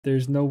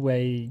There's no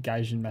way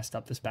Gaijin messed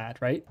up this bad,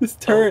 right? This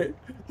turret,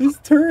 this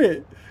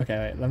turret. Okay,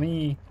 wait. Let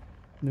me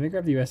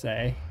grab the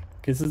USA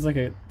because this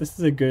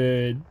is a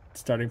good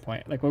starting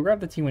point. Like we'll grab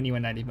the T1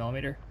 E1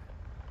 90mm.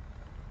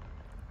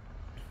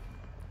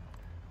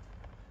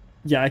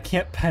 Yeah, I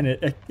can't pen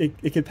it.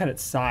 It can pen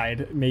its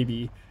side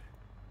maybe,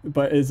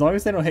 but as long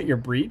as they don't hit your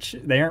breach,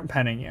 they aren't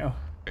penning you.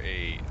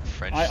 A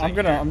French I'm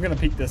gonna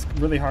peek this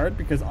really hard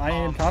because I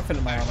am confident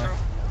in my armor.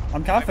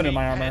 I'm confident in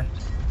my armor.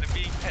 I'm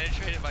being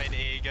penetrated by an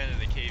AA gun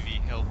and a KV.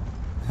 Help.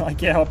 I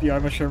can't help you.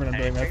 I'm a Sherman I'm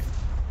dealing with.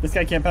 This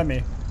guy can't pen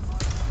me.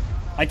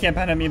 I can't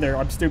pen him either.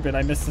 I'm stupid.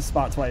 I missed the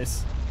spot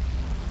twice.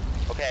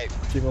 Okay.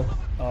 People.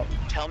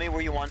 Tell me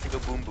where you want to go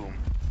boom boom.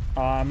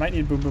 I might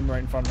need boom boom right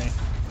in front of me.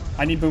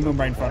 I need boom boom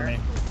right in front of me.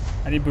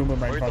 I need boom boom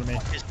right in front of me.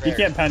 He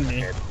can't pen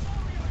me.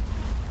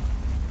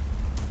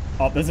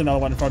 Oh, there's another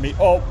one in front of me.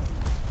 Oh.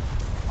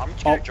 I'm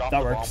just gonna drop that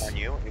the works. bomb on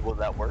you. Will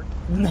that work?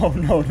 No,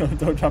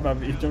 don't drop on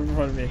me. Jump in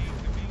front of me.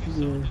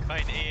 By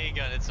an AA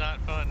gun, it's not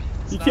fun.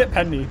 He can't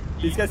pen me.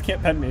 These guys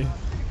can't pen me.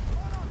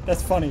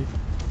 That's funny.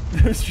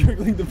 They're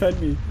struggling to pen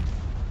me.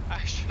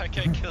 I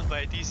got killed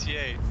by a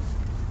DCA.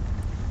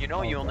 You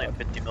know you only have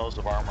 50 mils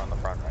of armor on the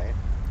front,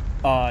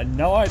 right?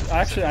 No, I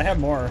have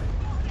more.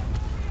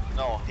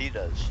 No, he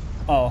does.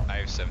 Oh. I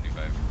have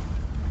 75.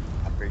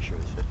 I'm pretty sure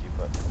it's 50,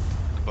 but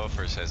The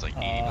buffer says like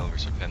 80 mil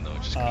versus pen though,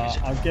 just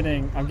I'm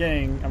getting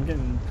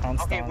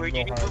pounced okay, on where do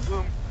you real need hard.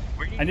 boom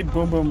boom? I need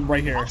boom boom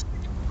right here.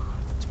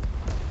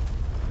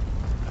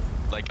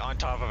 like on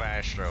top of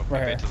Astro,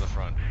 Right a here. bit to the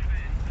front.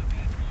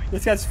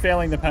 This guy's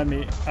failing to pen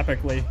me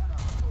epically.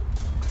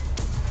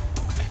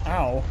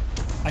 Ow.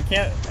 I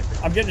can't.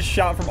 I'm getting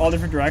shot from all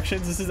different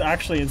directions. This is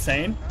actually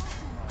insane.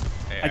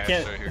 Hey, I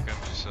can't. Astro, here comes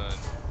your son.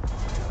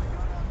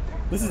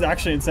 This is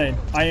actually insane.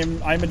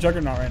 I'm a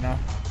juggernaut right now.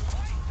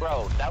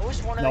 Bro, that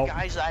was one of Nope. the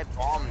guys I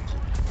bombed,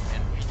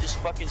 and he just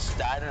fucking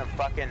stat in a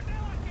fucking.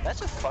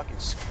 That's a fucking.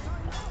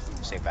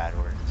 Say bad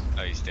words.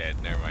 Oh, he's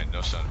dead. Never mind.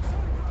 No son.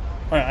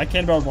 Alright, I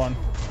can build one.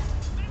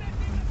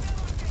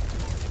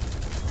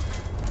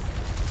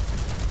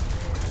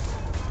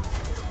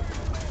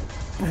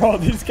 Bro,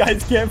 these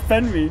guys can't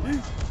fend me.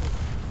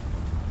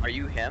 Are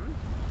you him?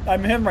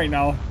 I'm him right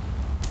now.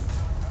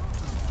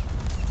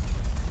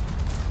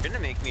 You're gonna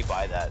make me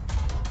buy that.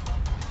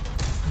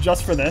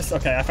 Just for this?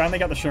 Okay, I finally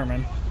got the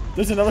Sherman.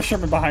 There's another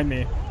Sherman behind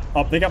me.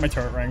 Oh, they got my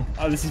turret ring.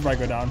 Oh, this is where I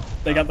go down.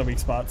 They got the weak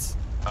spots.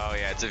 Oh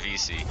yeah, it's a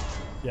VC.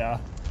 Yeah.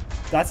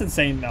 That's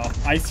insane though.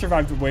 I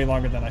survived way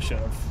longer than I should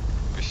have.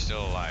 You're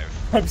still alive.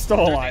 I'm still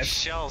There's alive.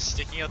 shells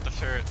sticking out the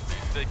turret.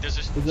 There's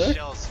just Is there?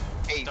 shells.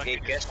 Hey, stuck hey,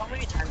 in guess how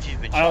many times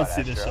you've been I shot,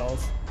 don't see the Astro?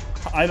 shells.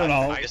 I don't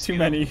know. I Too see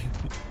many.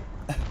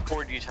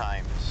 40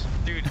 times.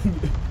 Dude,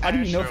 How do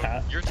you know Astro,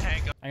 that? Your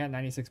tank. I got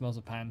 96 mils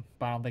of pen,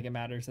 but I don't think it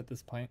matters at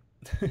this point.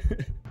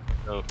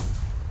 Oh.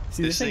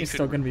 See, this thing is could-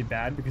 still going to be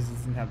bad because it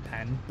doesn't have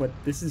pen, but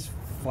this is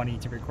funny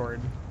to record.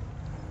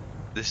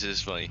 This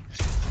is funny.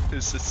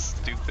 This is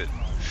stupid.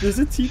 There's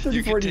a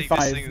You can take this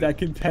T-3045 thing- that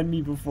can pen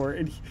me before,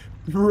 and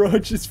Bro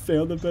just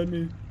failed to pen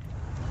me.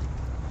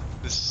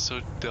 This is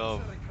so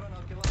dumb.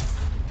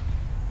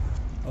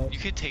 Oh, You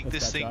could take that's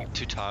this bad thing shot.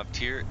 to top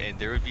tier, and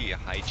there would be a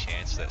high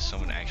chance that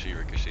someone actually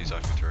ricochets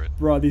off your turret.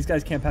 Bro, these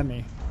guys can't pen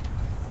me.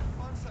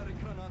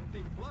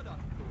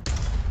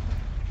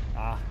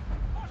 Ah.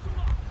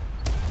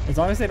 As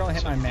long as they don't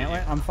hit my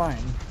mantlet, I'm fine.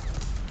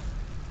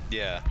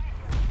 Yeah,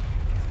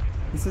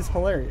 This is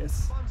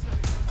hilarious.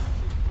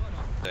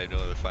 I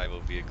know the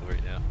 5.0 vehicle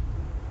right now.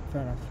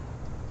 Fair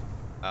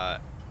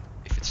enough.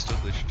 If it's still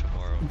glitched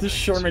tomorrow. This I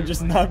Sherman consider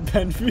just buying not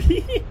penned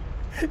me.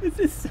 This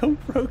is so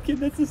broken.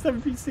 That's a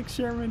 76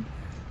 Sherman.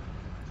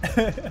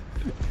 it.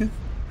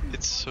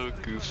 It's so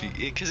goofy.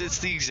 Because it's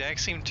the exact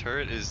same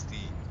turret as the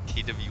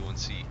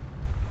KW-1C.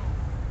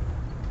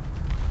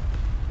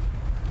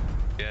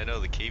 Yeah, I know,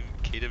 the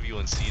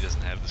KW-1C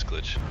doesn't have this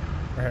glitch.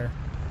 Right here.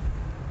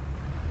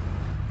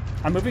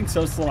 I'm moving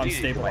so slow, I I'm need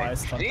to do my-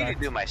 stabilized. I Fun need to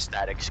fact. do my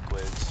static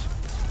squids.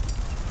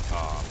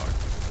 Oh,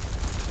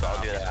 fuck.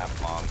 I'll do that.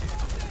 Bomb.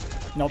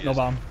 Nope, no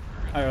bomb.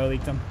 I already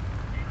leaked him.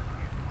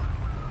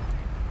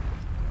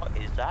 What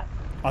is that?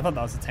 I thought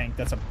that was a tank.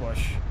 That's a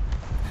bush.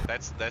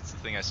 That's the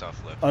thing I saw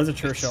flip. Oh, there's a It's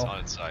Churchill. on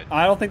its side.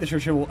 I don't think the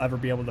Churchill will ever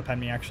be able to pen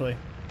me, actually.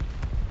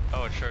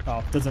 Oh, a Churchill.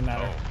 Oh, doesn't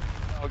matter.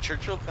 Oh,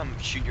 Churchill come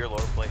shoot your lower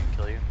plate and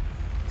kill you.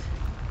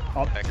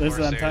 Oh, That there's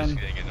the Corsair is M10.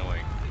 getting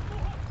annoying.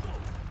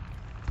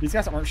 These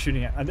guys aren't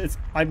shooting at.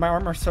 My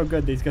armor's so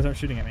good. These guys aren't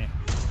shooting at me.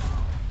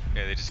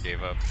 Yeah, they just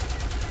gave up.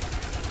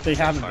 They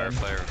haven't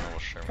Firefly been. or normal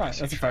Sherman. Right, I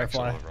see that's a tracks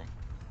all Firefly. over 'em.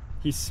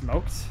 He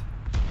smoked.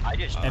 I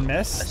just And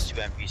That's missed.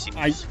 two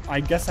NPCs. I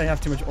guess I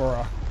have too much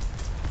aura.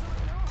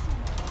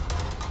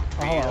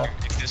 Oh, hello.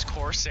 This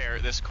Corsair.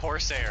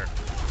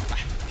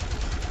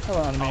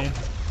 Hello, enemy.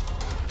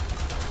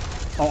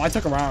 Oh, I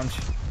took a round.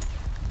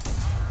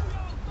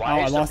 Why Oh,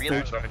 I is the lost real-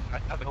 it.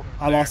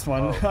 I lost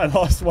one. Oh. I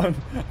lost one.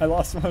 I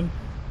lost one.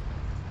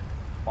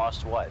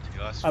 Lost what?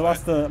 You lost I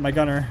lost my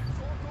gunner.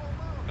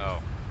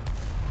 Oh.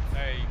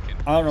 Hey, you can.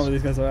 I don't know where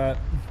these guys are at.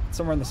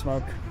 Somewhere in the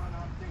smoke.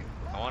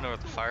 I wonder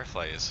what the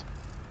Firefly is.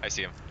 I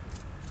see him.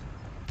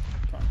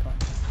 Come on, come on.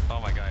 Oh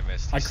my god, I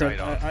missed. I He's could.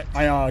 sight on.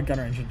 I gun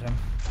ranged him.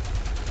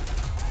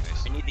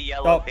 I need the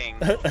yellow Oh, ping.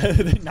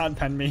 they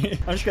non-pen me.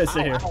 I'm just gonna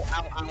sit here. Ow,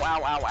 ow, ow,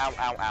 ow, ow, ow,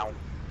 ow, ow.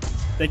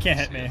 They can't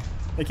hit me.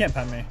 They can't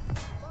pen me.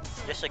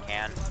 Yes, I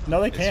can.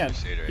 No, they It's can't.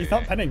 Crusader He's AA.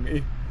 not penning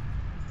me.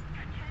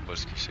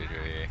 What's Crusader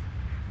AA?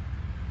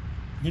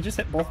 He just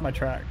hit both my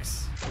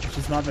tracks, which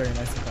is not very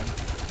nice of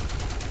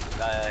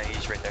him.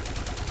 He's right there.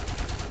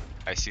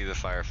 I see the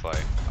Firefly.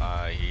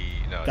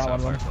 No, it's Got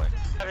not one. Firefly.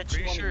 Got a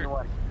Pretty sure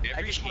T1E1. I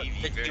every just want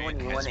the KV variant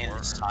T1E1 has in more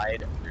the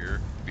side.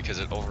 rear because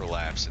it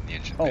overlaps in the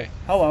engine Oh, bay.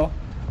 hello.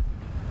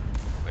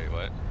 Wait,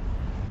 what?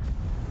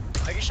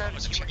 I just Oh, have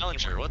it's a T1E1.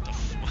 Challenger. What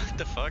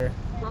the fuck? Here.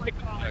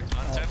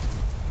 Concept?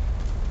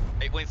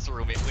 It went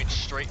through me. It went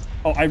straight.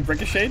 Oh, I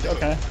ricocheted?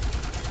 Okay.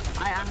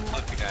 I am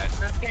Look at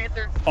that.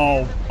 Panther.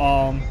 Oh,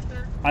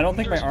 I don't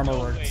think my armor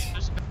works.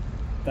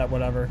 That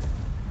whatever.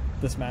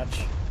 This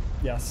match.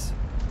 Yes.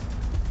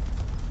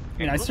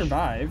 I mean, I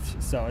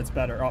survived, so it's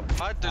better. Oh,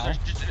 ow.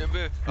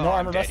 No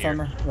armor, best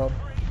armor. Well,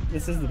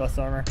 this is the best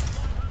armor.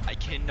 I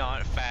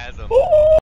cannot fathom.